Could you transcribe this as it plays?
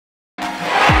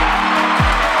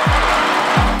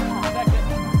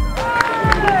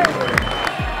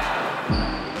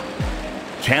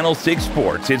Channel 6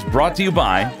 Sports is brought to you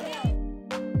by...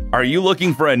 Are you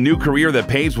looking for a new career that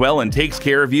pays well and takes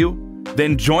care of you?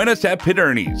 Then join us at Pitt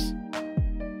Ernie's.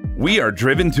 We are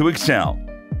driven to excel.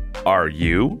 Are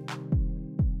you?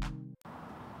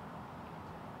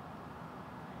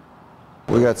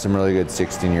 We got some really good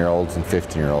 16-year-olds and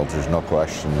 15-year-olds. There's no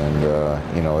question,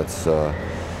 and you know, it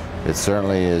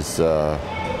certainly is.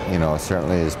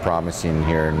 Certainly is promising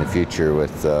here in the future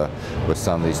with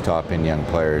some of these top-end young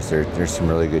players. There's some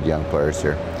really good young players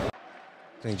here.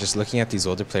 I think just looking at these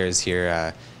older players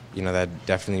here, that'd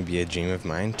definitely be a dream of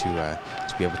mine to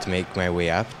be able to make my way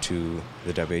up to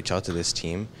the WHL, to this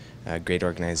team. Great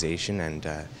organization, and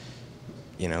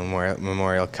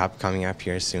Memorial Cup coming up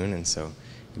here soon, and so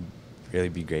it'd really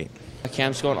be great.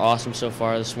 Camp's going awesome so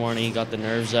far this morning. Got the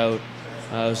nerves out.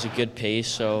 It was a good pace,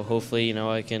 so hopefully,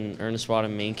 I can earn a spot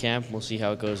in main camp. We'll see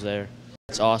how it goes there.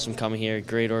 It's awesome coming here.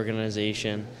 Great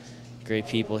organization, great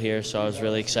people here. So I was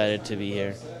really excited to be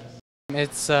here.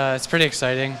 It's pretty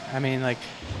exciting. I mean,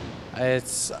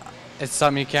 it's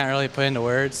something you can't really put into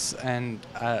words, and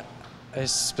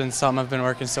it's been something I've been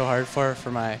working so hard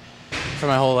for my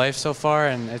whole life so far,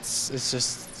 and it's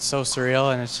just so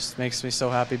surreal, and it just makes me so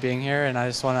happy being here, and I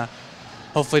just want to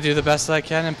hopefully do the best that I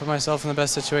can and put myself in the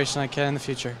best situation I can in the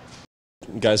future.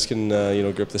 Guys can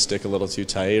grip the stick a little too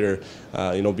tight, or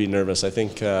be nervous. I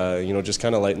think just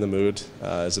kind of lighten the mood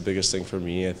is the biggest thing for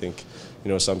me. I think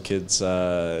some kids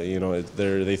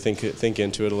they think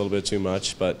into it a little bit too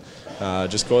much, but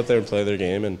just go out there and play their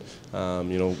game, and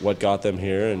what got them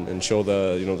here, and show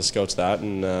the scouts that,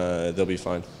 and they'll be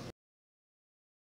fine.